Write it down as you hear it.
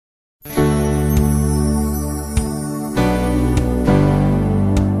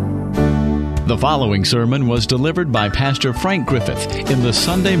The following sermon was delivered by Pastor Frank Griffith in the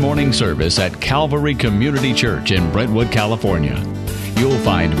Sunday morning service at Calvary Community Church in Brentwood, California. You'll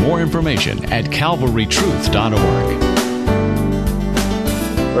find more information at calvarytruth.org.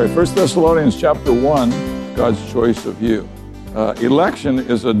 All right, 1 Thessalonians chapter 1, God's choice of you. Election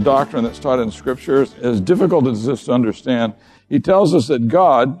is a doctrine that's taught in Scripture. As difficult as this to understand, he tells us that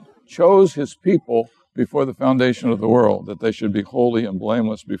God chose his people before the foundation of the world, that they should be holy and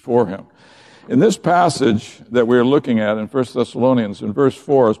blameless before him. In this passage that we're looking at in 1 Thessalonians, in verse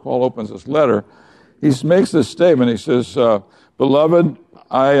 4, as Paul opens this letter, he makes this statement. He says, Beloved,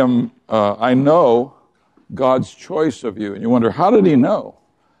 I know God's choice of you. And you wonder, how did he know?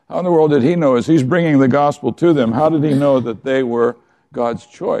 How in the world did he know? As he's bringing the gospel to them, how did he know that they were God's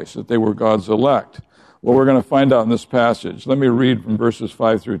choice, that they were God's elect? Well, we're going to find out in this passage. Let me read from verses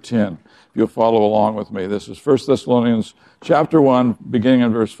 5 through 10. If you'll follow along with me. This is 1 Thessalonians chapter 1, beginning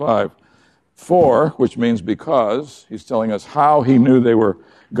in verse 5. For, which means because, he's telling us how he knew they were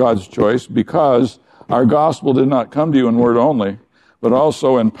God's choice, because our gospel did not come to you in word only, but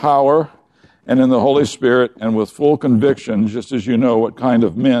also in power and in the Holy Spirit and with full conviction, just as you know what kind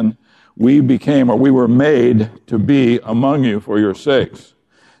of men we became, or we were made to be among you for your sakes.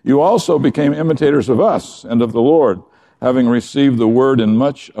 You also became imitators of us and of the Lord, having received the word in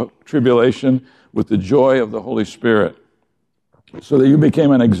much tribulation with the joy of the Holy Spirit, so that you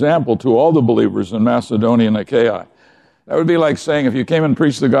became an example to all the believers in Macedonia and Achaia. That would be like saying if you came and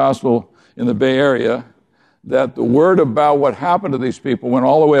preached the gospel in the Bay Area, that the word about what happened to these people went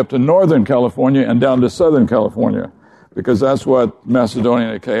all the way up to Northern California and down to Southern California, because that's what Macedonia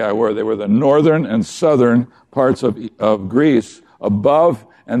and Achaia were. They were the northern and southern parts of Greece, above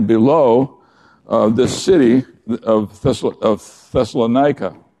and below this city of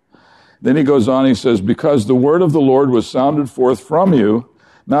Thessalonica. Then he goes on, he says, because the word of the Lord was sounded forth from you,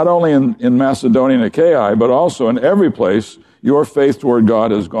 not only in Macedonia and Achaia, but also in every place, your faith toward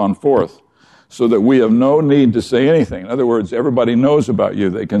God has gone forth, so that we have no need to say anything. In other words, everybody knows about you.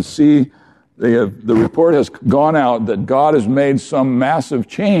 They can see, the report has gone out that God has made some massive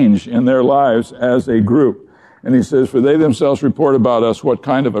change in their lives as a group. And he says, for they themselves report about us what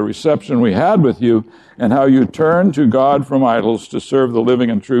kind of a reception we had with you, and how you turned to God from idols to serve the living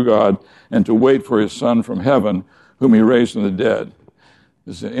and true God, and to wait for his Son from heaven, whom he raised from the dead.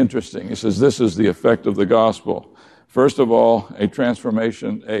 This is interesting. He says, this is the effect of the gospel. First of all, a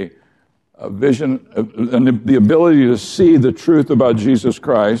transformation, a vision, and the ability to see the truth about Jesus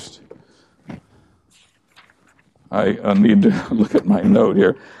Christ. I need to look at my note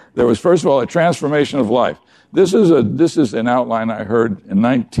here. There was, first of all, a transformation of life. This is an outline I heard in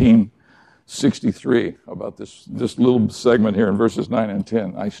 1963 about this little segment here in verses 9 and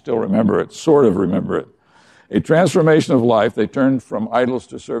 10. I still remember it, sort of remember it. A transformation of life. They turned from idols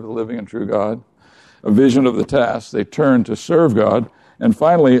to serve the living and true God. A vision of the task. They turned to serve God. And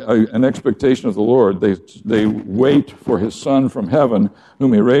finally, an expectation of the Lord. They wait for his Son from heaven,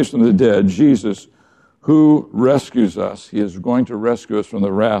 whom he raised from the dead, Jesus, who rescues us. He is going to rescue us from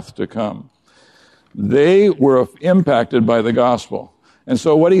the wrath to come. They were impacted by the gospel. And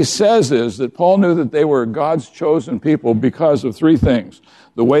so what he says is that Paul knew that they were God's chosen people because of three things: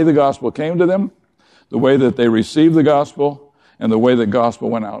 the way the gospel came to them, the way that they received the gospel, and the way the gospel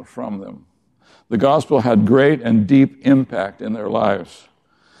went out from them. The gospel had great and deep impact in their lives.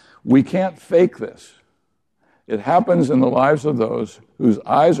 We can't fake this. It happens in the lives of those whose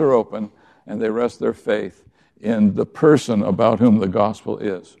eyes are open and they rest their faith in the person about whom the gospel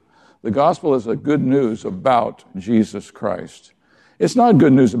is. The gospel is a good news about Jesus Christ. It's not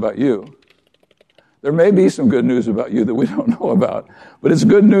good news about you. There may be some good news about you that we don't know about, but it's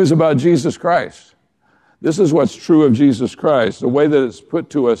good news about Jesus Christ. This is what's true of Jesus Christ. The way that it's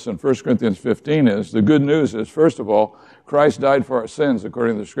put to us in 1 Corinthians 15 is, the good news is, first of all, Christ died for our sins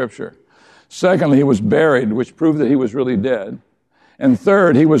according to the Scripture. Secondly, he was buried, which proved that he was really dead. And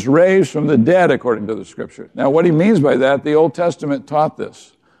third, he was raised from the dead according to the Scripture. Now, what he means by that, the Old Testament taught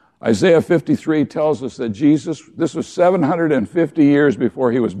this. Isaiah 53 tells us that Jesus, this was 750 years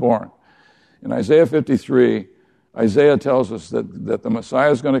before he was born. In Isaiah 53, Isaiah tells us that the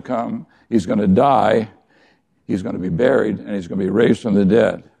Messiah is going to come, he's going to die, he's going to be buried, and he's going to be raised from the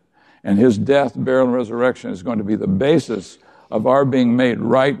dead. And his death, burial, and resurrection is going to be the basis of our being made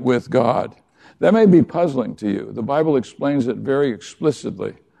right with God. That may be puzzling to you. The Bible explains it very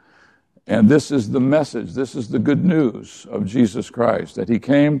explicitly. And this is the message, this is the good news of Jesus Christ, that he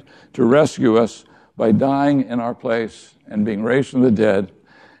came to rescue us by dying in our place and being raised from the dead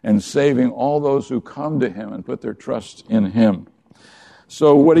and saving all those who come to him and put their trust in him.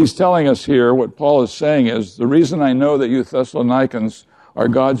 So what he's telling us here, what Paul is saying is, the reason I know that you Thessalonians are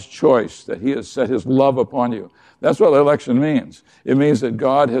God's choice, that he has set his love upon you. That's what election means. It means that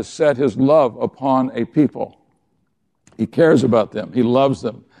God has set his love upon a people. He cares about them. He loves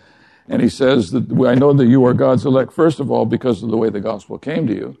them. And he says that I know that you are God's elect, first of all, because of the way the gospel came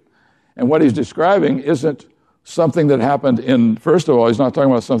to you. And what he's describing isn't something that happened in, first of all, he's not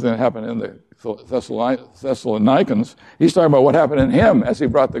talking about something that happened in the Thessalonians. He's talking about what happened in him as he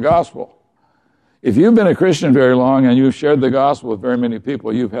brought the gospel. If you've been a Christian very long and you've shared the gospel with very many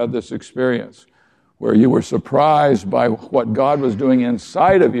people, you've had this experience where you were surprised by what God was doing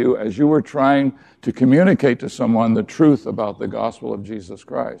inside of you as you were trying to communicate to someone the truth about the gospel of Jesus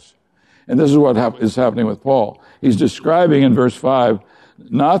Christ. And this is what is happening with Paul. He's describing in verse 5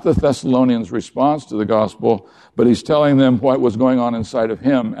 not the Thessalonians' response to the gospel, but he's telling them what was going on inside of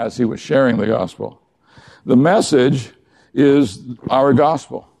him as he was sharing the gospel. The message is our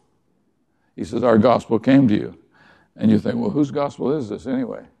gospel. He says, our gospel came to you. And you think, well, whose gospel is this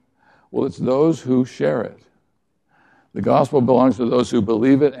anyway? Well, it's those who share it. The gospel belongs to those who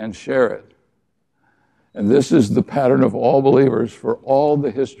believe it and share it. And this is the pattern of all believers for all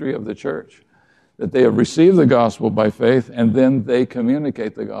the history of the church, that they have received the gospel by faith and then they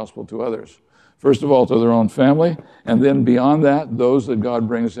communicate the gospel to others. First of all, to their own family, and then beyond that, those that God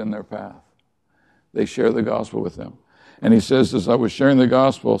brings in their path. They share the gospel with them. And he says, as I was sharing the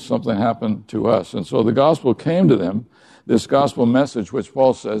gospel, something happened to us. And so the gospel came to them, this gospel message, which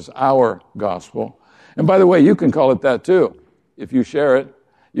Paul says, our gospel. And by the way, you can call it that too. If you share it,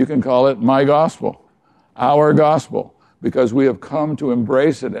 you can call it my gospel, our gospel, because we have come to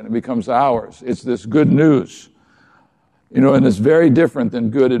embrace it and it becomes ours. It's this good news, and it's very different than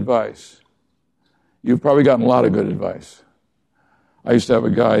good advice. You've probably gotten a lot of good advice. I used to have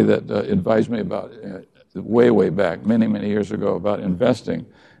a guy that advised me about way back, many years ago, about investing,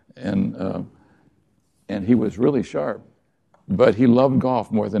 and he was really sharp, but he loved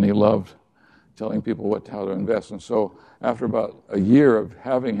golf more than he loved telling people how to invest. And so after about a year of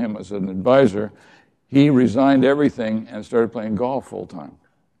having him as an advisor, he resigned everything and started playing golf full time.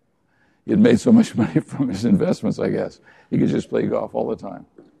 He had made so much money from his investments, I guess, he could just play golf all the time.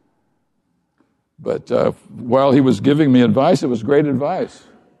 But while he was giving me advice, it was great advice.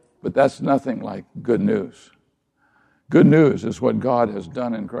 But that's nothing like good news. Good news is what God has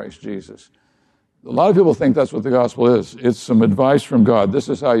done in Christ Jesus. A lot of people think that's what the gospel is. It's some advice from God. This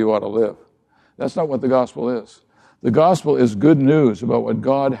is how you ought to live. That's not what the gospel is. The gospel is good news about what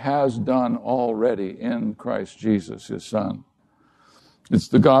God has done already in Christ Jesus, his Son. It's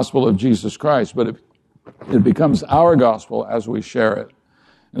the gospel of Jesus Christ, but it becomes our gospel as we share it,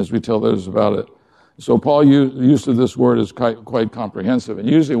 as we tell others about it. So Paul use of this word is quite comprehensive. And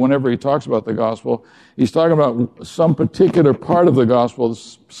usually whenever he talks about the gospel, he's talking about some particular part of the gospel,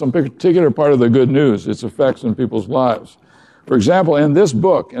 some particular part of the good news, its effects in people's lives. For example, in this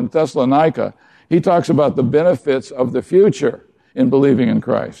book, in Thessalonica, he talks about the benefits of the future in believing in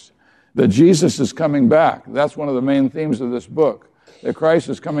Christ. That Jesus is coming back. That's one of the main themes of this book. That Christ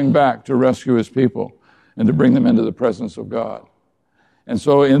is coming back to rescue his people and to bring them into the presence of God. And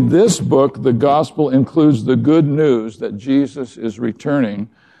so in this book, the gospel includes the good news that Jesus is returning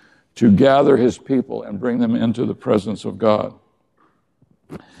to gather his people and bring them into the presence of God.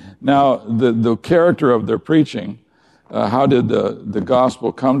 Now, the character of their preaching, how did the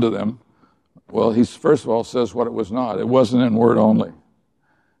gospel come to them? Well, he first of all says what it was not. It wasn't in word only.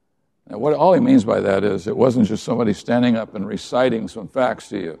 And all he means by that is it wasn't just somebody standing up and reciting some facts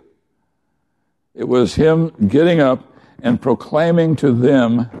to you. It was him getting up and proclaiming to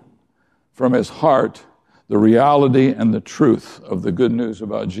them from his heart the reality and the truth of the good news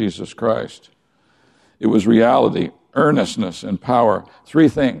about Jesus Christ. It was reality, earnestness, and power. Three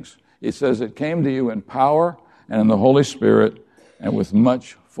things. He says it came to you in power and in the Holy Spirit and with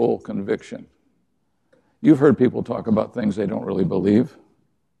much full conviction. You've heard people talk about things they don't really believe.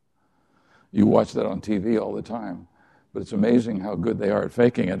 You watch that on TV all the time. But it's amazing how good they are at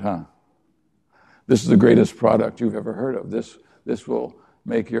faking it, huh? This is the greatest product you've ever heard of. This will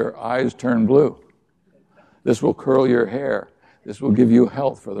make your eyes turn blue. This will curl your hair. This will give you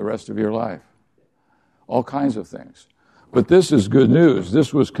health for the rest of your life. All kinds of things. But this is good news.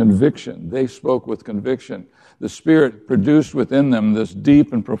 This was conviction. They spoke with conviction. The Spirit produced within them this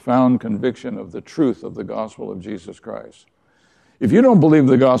deep and profound conviction of the truth of the gospel of Jesus Christ. If you don't believe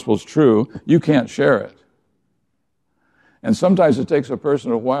the gospel is true, you can't share it. And sometimes it takes a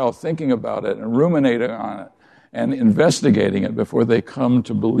person a while thinking about it and ruminating on it and investigating it before they come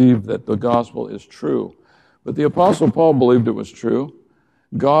to believe that the gospel is true. But the Apostle Paul believed it was true.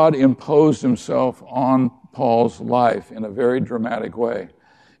 God imposed himself on Paul's life in a very dramatic way.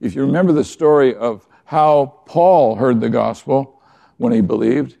 If you remember the story of how Paul heard the gospel, when he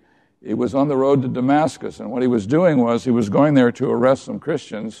believed. He was on the road to Damascus, and what he was doing was he was going there to arrest some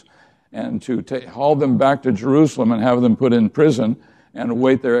Christians and to haul them back to Jerusalem and have them put in prison and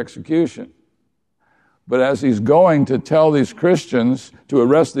await their execution. But as he's going to tell these Christians, to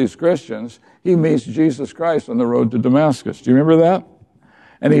arrest these Christians, he meets Jesus Christ on the road to Damascus. Do you remember that?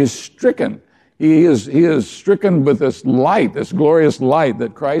 And he is stricken. He is stricken with this light, this glorious light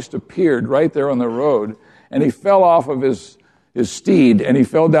that Christ appeared right there on the road. And he fell off of his steed and he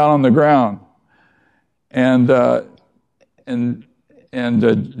fell down on the ground. And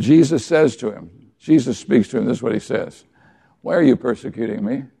Jesus says to him, Jesus speaks to him, this is what he says: "Why are you persecuting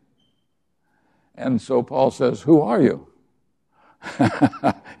me?" And so Paul says, "Who are you?"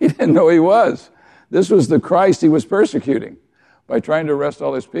 He didn't know he was. This was the Christ he was persecuting by trying to arrest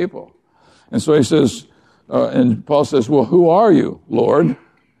all these people. And so he says, and Paul says, "Well, who are you, Lord?"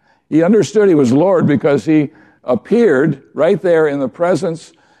 He understood he was Lord because he appeared right there in the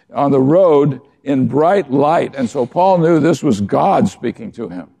presence on the road in bright light. And so Paul knew this was God speaking to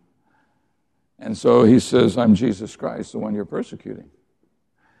him. And so he says, "I'm Jesus Christ, the one you're persecuting."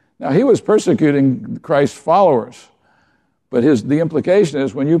 Now, he was persecuting Christ's followers. But the implication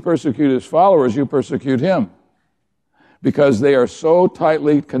is when you persecute his followers, you persecute him, because they are so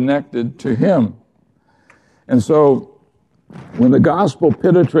tightly connected to him. And so when the gospel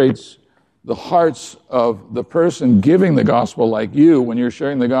penetrates the hearts of the person giving the gospel, like you, when you're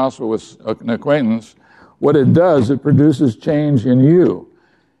sharing the gospel with an acquaintance, what it does, it produces change in you.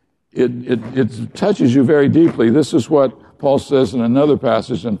 It touches you very deeply. This is what Paul says in another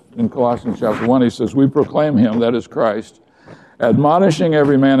passage in Colossians chapter 1. He says, "We proclaim him," that is Christ, "admonishing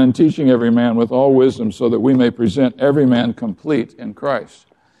every man and teaching every man with all wisdom, so that we may present every man complete in Christ."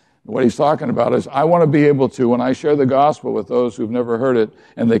 What he's talking about is, I want to be able to, when I share the gospel with those who've never heard it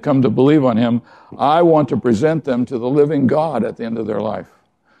and they come to believe on him, I want to present them to the living God at the end of their life.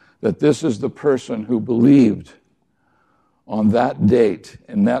 That this is the person who believed on that date,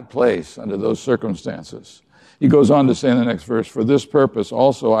 in that place, under those circumstances. He goes on to say in the next verse, "For this purpose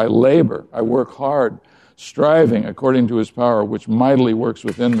also I labor, I work hard, striving according to his power, which mightily works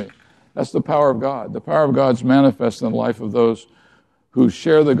within me." That's the power of God. The power of God's manifest in the life of those who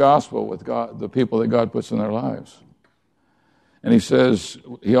share the gospel with God, the people that God puts in their lives. And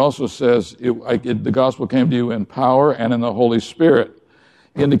he also says, the gospel came to you in power and in the Holy Spirit.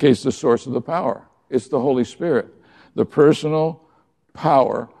 He indicates the source of the power. It's the Holy Spirit. The personal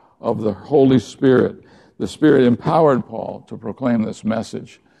power of the Holy Spirit. The Spirit empowered Paul to proclaim this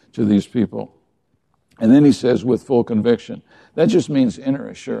message to these people. And then he says, with full conviction. That just means inner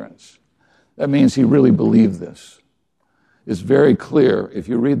assurance. That means he really believed this. It's very clear if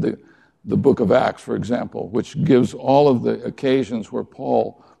you read the book of Acts, for example, which gives all of the occasions where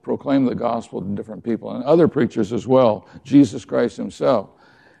Paul proclaimed the gospel to different people, and other preachers as well, Jesus Christ himself.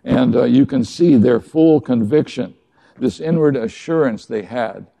 And you can see their full conviction, this inward assurance they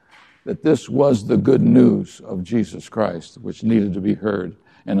had that this was the good news of Jesus Christ, which needed to be heard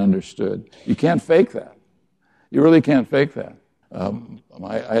and understood. You can't fake that. You really can't fake that.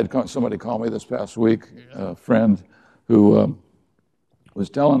 I had somebody call me this past week, a friend who was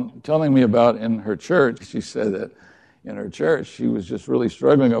telling me about in her church. She said that in her church she was just really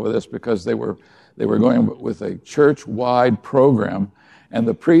struggling over this because they were going with a church-wide program, and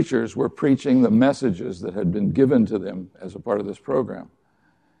the preachers were preaching the messages that had been given to them as a part of this program.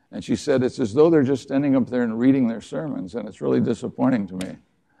 And she said, it's as though they're just standing up there and reading their sermons, and it's really disappointing to me.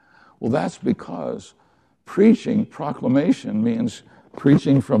 Well, that's because preaching, proclamation, means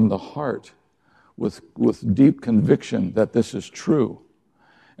preaching from the heart with deep conviction that this is true.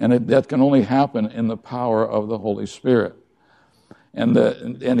 And that can only happen in the power of the Holy Spirit.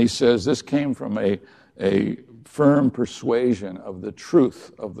 And he says this came from a firm persuasion of the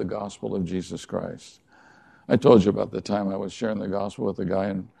truth of the gospel of Jesus Christ. I told you about the time I was sharing the gospel with a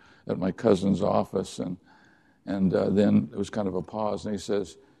guy at my cousin's office, and then there was kind of a pause, and he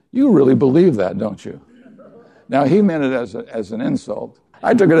says, "You really believe that, don't you?" Now, he meant it as an insult.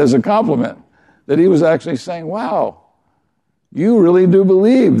 I took it as a compliment, that he was actually saying, wow, you really do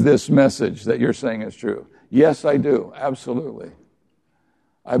believe this message that you're saying is true. Yes, I do, absolutely.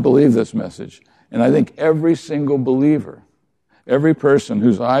 I believe this message. And I think every single believer, every person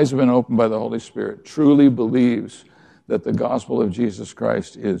whose eyes have been opened by the Holy Spirit truly believes that the gospel of Jesus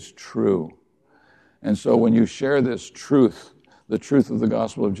Christ is true. And so when you share this truth, the truth of the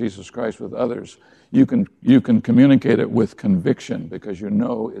gospel of Jesus Christ with others, you can communicate it with conviction because you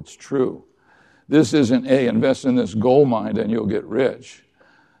know it's true. This isn't, invest in this gold mine and you'll get rich.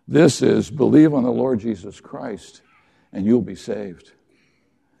 This is, believe on the Lord Jesus Christ and you'll be saved.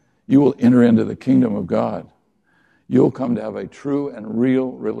 You will enter into the kingdom of God. you'll come to have a true and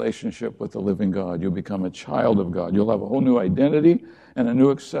real relationship with the living God. You'll become a child of God. You'll have a whole new identity and a new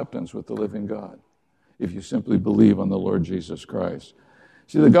acceptance with the living God if you simply believe on the Lord Jesus Christ.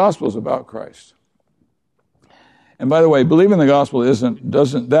 See, the gospel is about Christ. And by the way, believing the gospel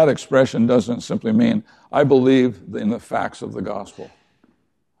that expression doesn't simply mean I believe in the facts of the gospel.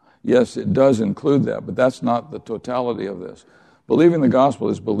 Yes, it does include that, but that's not the totality of this. Believing the gospel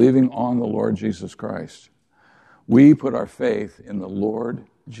is believing on the Lord Jesus Christ. We put our faith in the Lord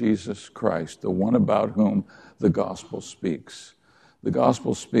Jesus Christ, the one about whom the gospel speaks. The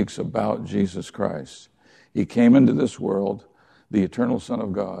gospel speaks about Jesus Christ. He came into this world, the eternal Son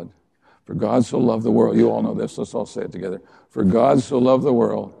of God. For God so loved the world, you all know this, let's all say it together. For God so loved the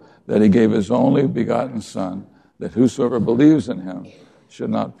world that he gave his only begotten Son, that whosoever believes in him should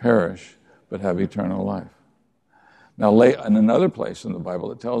not perish, but have eternal life. Now, in another place in the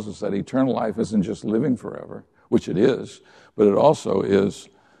Bible, it tells us that eternal life isn't just living forever, which it is, but it also is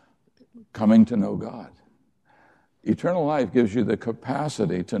coming to know God. Eternal life gives you the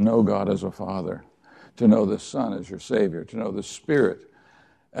capacity to know God as a Father, to know the Son as your Savior, to know the Spirit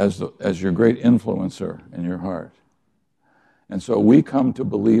as your great influencer in your heart. And so we come to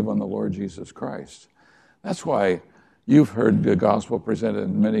believe on the Lord Jesus Christ. That's why you've heard the gospel presented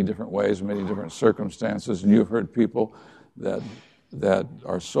in many different ways, many different circumstances, and you've heard people that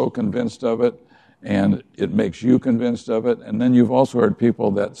are so convinced of it, and it makes you convinced of it. And then you've also heard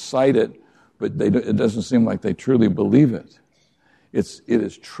people that cite it, but it doesn't seem like they truly believe it. It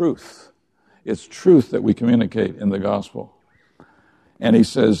is truth. It's truth that we communicate in the gospel. And he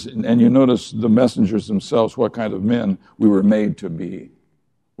says, and you notice the messengers themselves, what kind of men we were made to be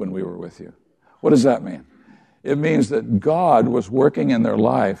when we were with you. What does that mean? It means that God was working in their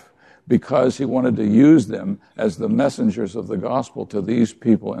life because he wanted to use them as the messengers of the gospel to these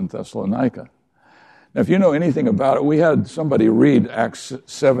people in Thessalonica. Now, if you know anything about it, we had somebody read Acts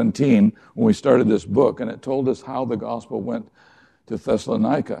 17 when we started this book, and it told us how the gospel went to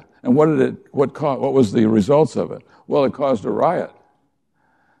Thessalonica. And what was the results of it? Well, it caused a riot.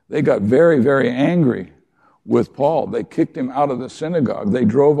 They got very, very angry with Paul. They kicked him out of the synagogue. They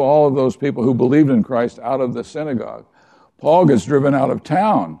drove all of those people who believed in Christ out of the synagogue. Paul gets driven out of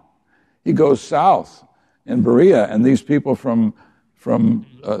town. He goes south in Berea, and these people from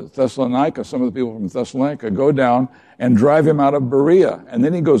Thessalonica, some of the people from Thessalonica, go down and drive him out of Berea. And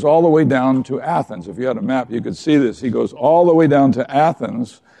then he goes all the way down to Athens. If you had a map, you could see this. He goes all the way down to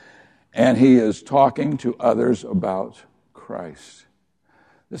Athens, and he is talking to others about Christ.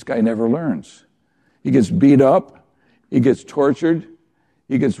 This guy never learns. He gets beat up, he gets tortured,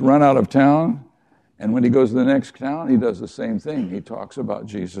 he gets run out of town, and when he goes to the next town, he does the same thing. He talks about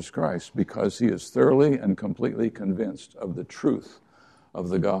Jesus Christ because he is thoroughly and completely convinced of the truth of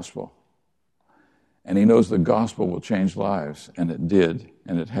the gospel. And he knows the gospel will change lives, and it did,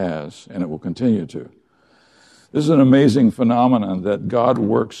 and it has, and it will continue to. This is an amazing phenomenon that God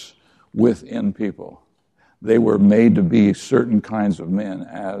works within people. They were made to be certain kinds of men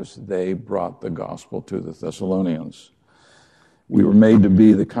as they brought the gospel to the Thessalonians. We were made to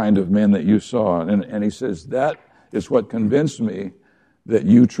be the kind of men that you saw. And he says, that is what convinced me that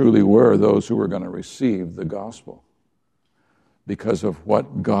you truly were those who were going to receive the gospel because of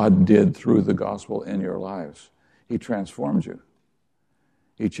what God did through the gospel in your lives. He transformed you.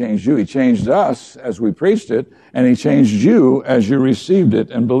 He changed you. He changed us as we preached it, and he changed you as you received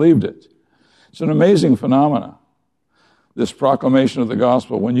it and believed it. It's an amazing phenomenon, this proclamation of the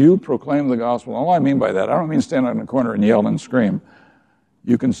gospel. When you proclaim the gospel, all I mean by that, I don't mean stand out in a corner and yell and scream.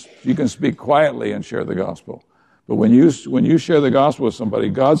 You can speak quietly and share the gospel. But when you share the gospel with somebody,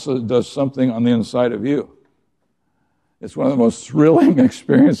 God does something on the inside of you. It's one of the most thrilling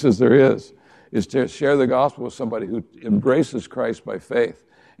experiences there is to share the gospel with somebody who embraces Christ by faith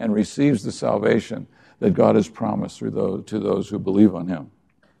and receives the salvation that God has promised to those who believe on him.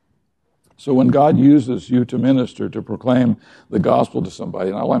 So when God uses you to minister, to proclaim the gospel to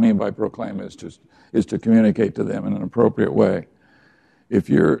somebody, and all I mean by proclaim is to communicate to them in an appropriate way. If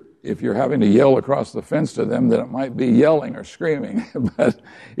you're having to yell across the fence to them, then it might be yelling or screaming. But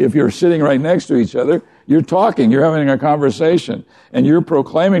if you're sitting right next to each other, you're talking, you're having a conversation, and you're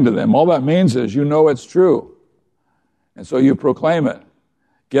proclaiming to them. All that means is you know it's true. And so you proclaim it.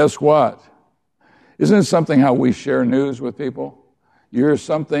 Guess what? Isn't it something how we share news with people? You hear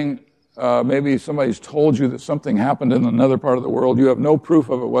something. Maybe somebody's told you that something happened in another part of the world. You have no proof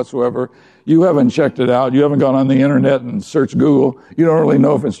of it whatsoever. You haven't checked it out. You haven't gone on the internet and searched Google. You don't really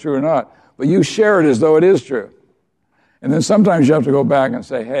know if it's true or not. But you share it as though it is true. And then sometimes you have to go back and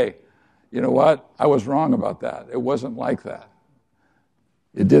say, hey, you know what? I was wrong about that. It wasn't like that.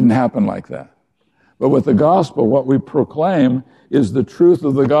 It didn't happen like that. But with the gospel, what we proclaim is the truth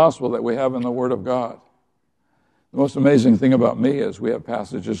of the gospel that we have in the Word of God. The most amazing thing about me is we have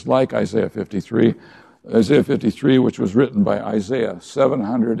passages like Isaiah 53, which was written by Isaiah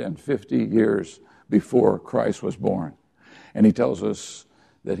 750 years before Christ was born. And he tells us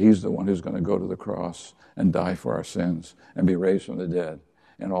that he's the one who's going to go to the cross and die for our sins and be raised from the dead.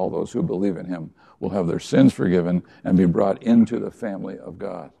 And all those who believe in him will have their sins forgiven and be brought into the family of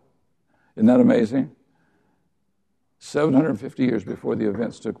God. Isn't that amazing? 750 years before the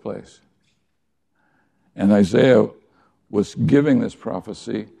events took place. And Isaiah was giving this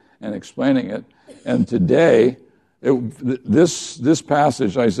prophecy and explaining it. And today, this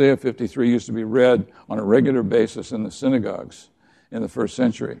passage, Isaiah 53, used to be read on a regular basis in the synagogues in the first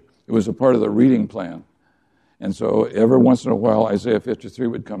century. It was a part of the reading plan. And so every once in a while, Isaiah 53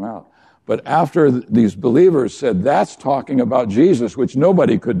 would come out. But after these believers said, that's talking about Jesus, which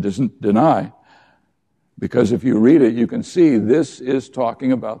nobody could deny, because if you read it, you can see this is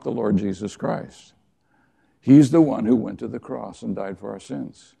talking about the Lord Jesus Christ. He's the one who went to the cross and died for our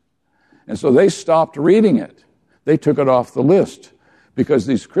sins. And so they stopped reading it. They took it off the list because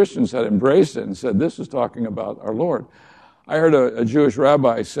these Christians had embraced it and said, this is talking about our Lord. I heard a Jewish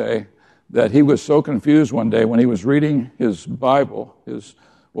rabbi say that he was so confused one day when he was reading his Bible,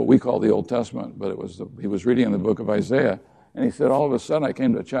 what we call the Old Testament, but he was reading in the book of Isaiah, and he said, all of a sudden I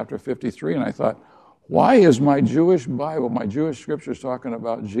came to chapter 53 and I thought, why is my Jewish Bible, my Jewish scriptures talking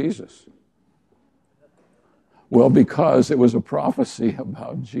about Jesus? Well, because it was a prophecy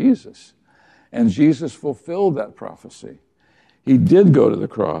about Jesus, and Jesus fulfilled that prophecy. He did go to the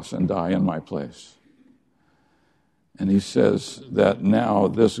cross and die in my place. And he says that now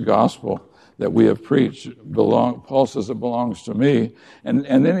this gospel that we have preached, Paul says it belongs to me. And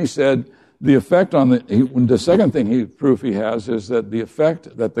then he said, the effect on the second proof he has is that the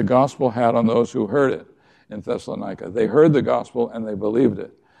effect that the gospel had on those who heard it in Thessalonica. They heard the gospel and they believed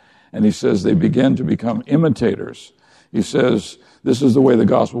it. And he says they began to become imitators. He says this is the way the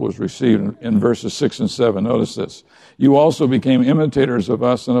gospel was received in verses 6 and 7. Notice this. You also became imitators of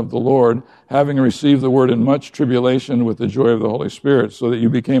us and of the Lord, having received the word in much tribulation with the joy of the Holy Spirit, so that you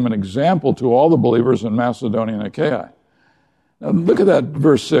became an example to all the believers in Macedonia and Achaia. Now look at that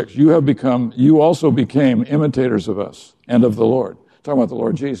verse 6. You also became imitators of us and of the Lord. Talking about the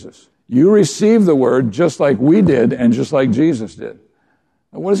Lord Jesus. You received the word just like we did and just like Jesus did.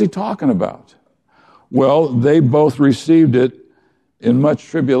 Now what is he talking about? Well, they both received it in much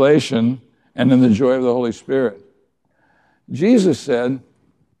tribulation and in the joy of the Holy Spirit. Jesus said,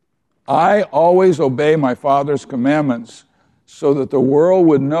 I always obey my Father's commandments so that the world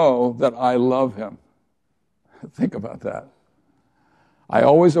would know that I love him. Think about that. I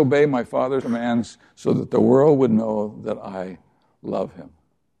always obey my Father's commands so that the world would know that I love him.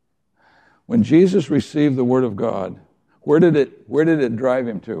 When Jesus received the word of God, where did it drive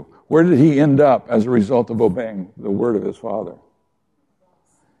him to? Where did he end up as a result of obeying the word of his Father?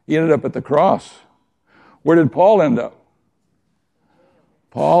 He ended up at the cross. Where did Paul end up?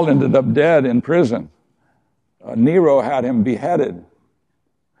 Paul ended up dead in prison. Nero had him beheaded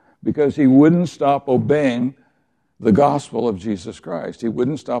because he wouldn't stop obeying the gospel of Jesus Christ. He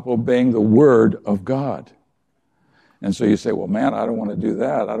wouldn't stop obeying the word of God. And so you say, well, man, I don't want to do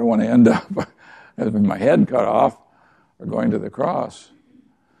that. I don't want to end up having my head cut off or going to the cross.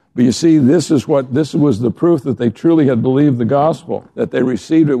 But you see, this was the proof that they truly had believed the gospel, that they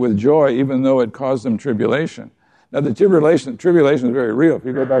received it with joy, even though it caused them tribulation. Now, the tribulation is very real. If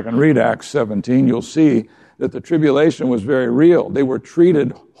you go back and read Acts 17, you'll see that the tribulation was very real. They were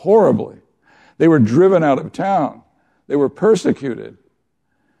treated horribly. They were driven out of town. They were persecuted.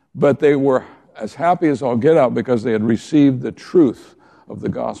 But they were as happy as all get out because they had received the truth of the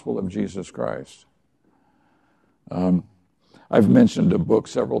gospel of Jesus Christ. I've mentioned a book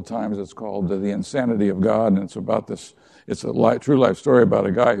several times. It's called The Insanity of God, and it's about this. It's a true life story about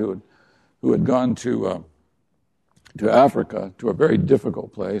a guy who had gone to Africa, to a very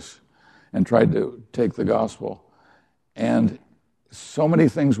difficult place, and tried to take the gospel. And so many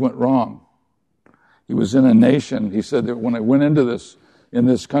things went wrong. He was in a nation. He said that when I went into in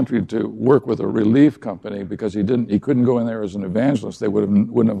this country to work with a relief company, because he couldn't go in there as an evangelist, they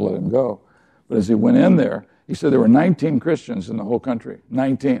wouldn't have let him go. But as he went in there, he said there were 19 Christians in the whole country,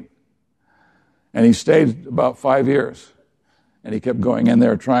 19. And he stayed about 5 years. And he kept going in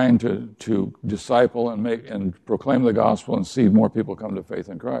there trying to disciple and proclaim the gospel and see more people come to faith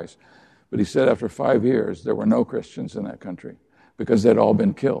in Christ. But he said after 5 years, there were no Christians in that country because they'd all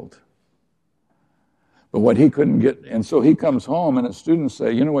been killed. But what he couldn't get, and so he comes home and his students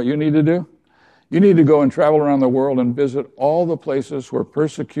say, you know what you need to do? You need to go and travel around the world and visit all the places where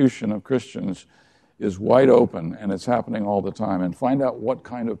persecution of Christians is wide open, and it's happening all the time, and find out what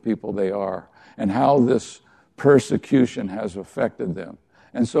kind of people they are and how this persecution has affected them.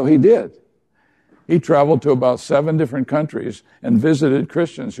 And so he did. He traveled to about 7 different countries and visited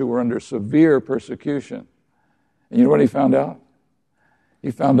Christians who were under severe persecution. And you know what he found out? He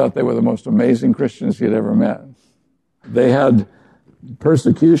found out they were the most amazing Christians he had ever met. They had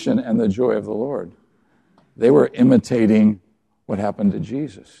persecution and the joy of the Lord. They were imitating what happened to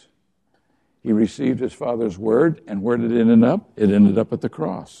Jesus. He received his Father's word, and where did it end up? It ended up at the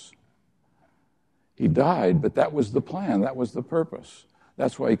cross. He died, but that was the plan. That was the purpose.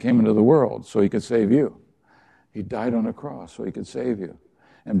 That's why he came into the world, so he could save you. He died on a cross so he could save you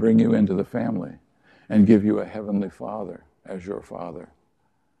and bring you into the family and give you a heavenly Father as your Father.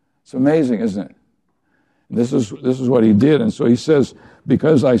 It's amazing, isn't it? And this is what he did. And so he says,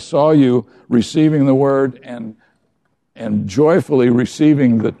 because I saw you receiving the word and joyfully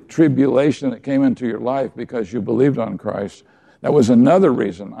receiving the tribulation that came into your life because you believed on Christ, that was another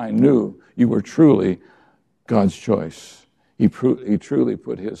reason I knew you were truly God's choice. He truly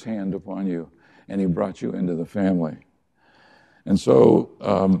put his hand upon you, and he brought you into the family. And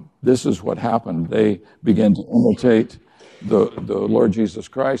so this is what happened. They began to imitate the Lord Jesus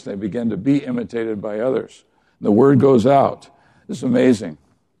Christ. They began to be imitated by others. The word goes out. It's amazing.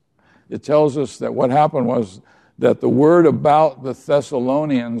 It tells us that what happened was that the word about the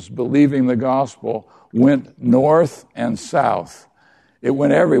Thessalonians believing the gospel went north and south. It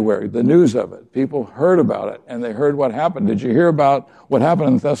went everywhere, the news of it. People heard about it, and they heard what happened. Did you hear about what happened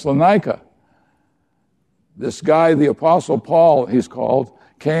in Thessalonica? This guy, the Apostle Paul, he's called,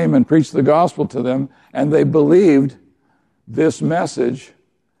 came and preached the gospel to them, and they believed this message,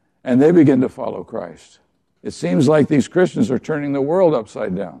 and they began to follow Christ. It seems like these Christians are turning the world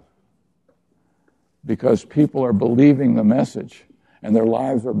upside down because people are believing the message, and their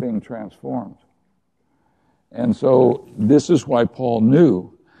lives are being transformed. And so this is why Paul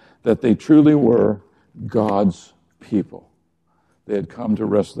knew that they truly were God's people. They had come to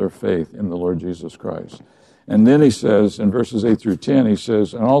rest their faith in the Lord Jesus Christ. And then he says, in verses 8 through 10, he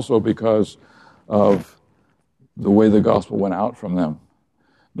says, and also because of the way the gospel went out from them.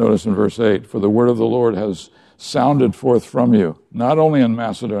 Notice in verse 8, for the word of the Lord has sounded forth from you, not only in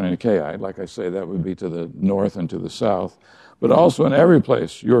Macedonia and Achaia, like I say, that would be to the north and to the south, but also in every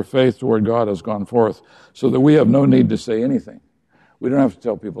place your faith toward God has gone forth, so that we have no need to say anything. We don't have to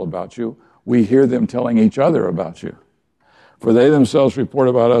tell people about you. We hear them telling each other about you. For they themselves report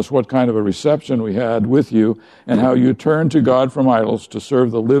about us what kind of a reception we had with you, and how you turned to God from idols to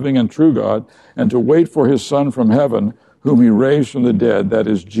serve the living and true God, and to wait for his Son from heaven, whom he raised from the dead, that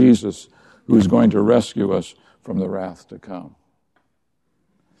is Jesus, who is going to rescue us from the wrath to come.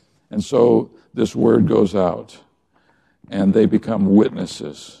 And so this word goes out, and they become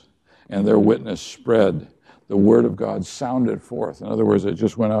witnesses, and their witness spread. The word of God sounded forth. In other words, it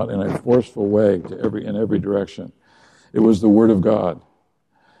just went out in a forceful way in every direction. It was the word of God.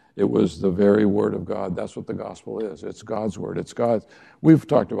 It was the very word of God. That's what the gospel is. It's God's word. It's God's. We've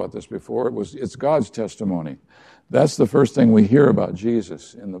talked about this before. It's God's testimony. That's the first thing we hear about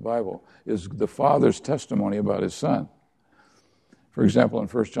Jesus in the Bible, is the Father's testimony about his Son. For example, in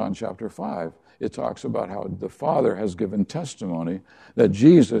 1 John chapter 5, it talks about how the Father has given testimony that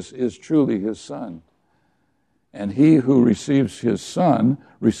Jesus is truly his Son. And he who receives his Son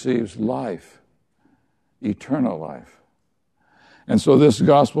receives life, eternal life. And so this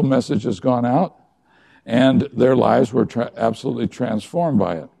gospel message has gone out, and their lives were absolutely transformed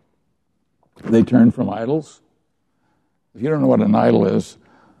by it. They turned from idols. If you don't know what an idol is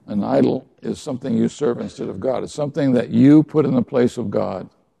something you serve instead of God. It's something that you put in the place of God,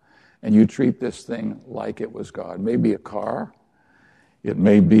 and you treat this thing like it was God. It may be a car. It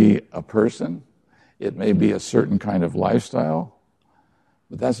may be a person. It may be a certain kind of lifestyle.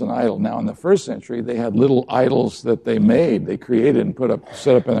 But that's an idol. Now, in the first century, they had little idols that they made, they created and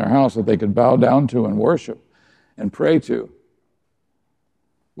set up in their house that they could bow down to and worship and pray to,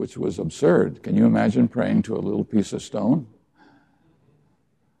 which was absurd. Can you imagine praying to a little piece of stone?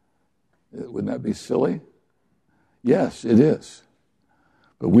 Wouldn't that be silly? Yes, it is.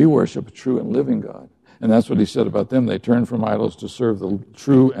 But we worship a true and living God. And that's what he said about them. They turned from idols to serve the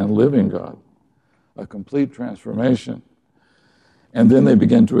true and living God. A complete transformation. And then they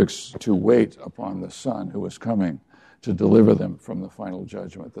began to wait upon the Son who was coming to deliver them from the final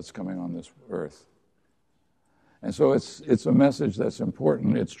judgment that's coming on this earth. And so it's a message that's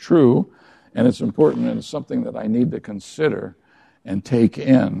important. It's true, and it's important, and it's something that I need to consider and take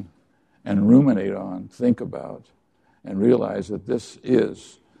in and ruminate on, think about, and realize that this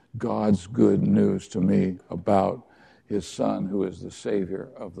is God's good news to me about his Son who is the Savior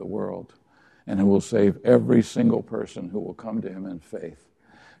of the world. and He will save every single person who will come to Him in faith.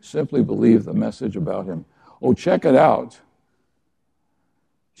 Simply believe the message about Him. Oh, check it out.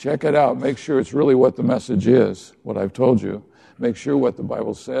 Check it out. Make sure it's really what the message is, what I've told you. Make sure what the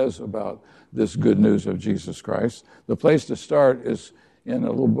Bible says about this good news of Jesus Christ. The place to start is in a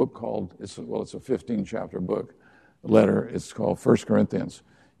little book called, it's a 15-chapter book, letter. It's called 1 Corinthians.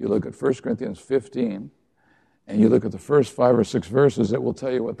 You look at 1 Corinthians 15, and you look at the first 5 or 6 verses, it will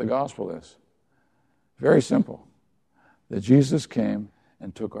tell you what the gospel is. Very simple. That Jesus came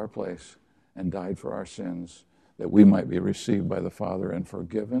and took our place and died for our sins, that we might be received by the Father and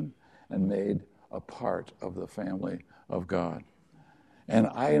forgiven and made a part of the family of God. And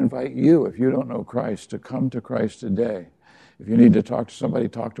I invite you, if you don't know Christ, to come to Christ today. If you need to talk to somebody,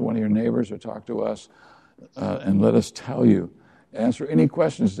 talk to one of your neighbors or talk to us, and let us tell you, answer any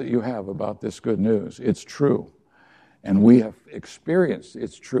questions that you have about this good news. It's true. And we have experienced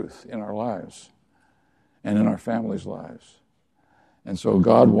its truth in our lives and in our families' lives. And so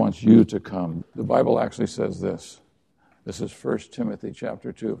God wants you to come. The Bible actually says this. This is 1 Timothy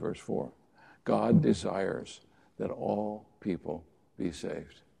chapter 2, verse 4. God desires that all people be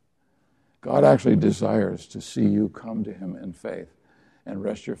saved. God actually desires to see you come to Him in faith and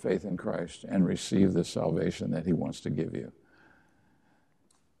rest your faith in Christ and receive the salvation that He wants to give you.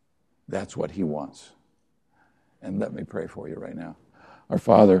 That's what He wants. And let me pray for you right now. Our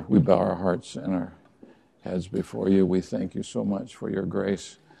Father, we bow our hearts and our heads before you. We thank you so much for your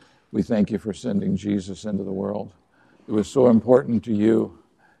grace. We thank you for sending Jesus into the world. It was so important to you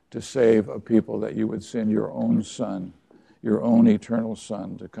to save a people that you would send your own Son, your own eternal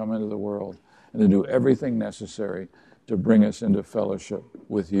Son, to come into the world and to do everything necessary to bring us into fellowship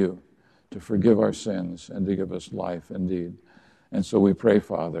with you, to forgive our sins and to give us life indeed. And so we pray,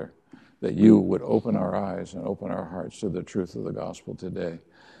 Father, that you would open our eyes and open our hearts to the truth of the gospel today,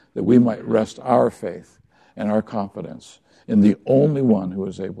 that we might rest our faith and our confidence in the only one who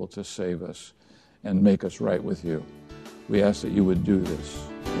is able to save us and make us right with you. We ask that you would do this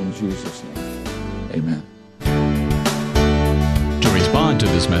in Jesus' name. Amen. To respond to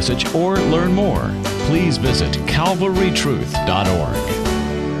this message or learn more, please visit calvarytruth.org.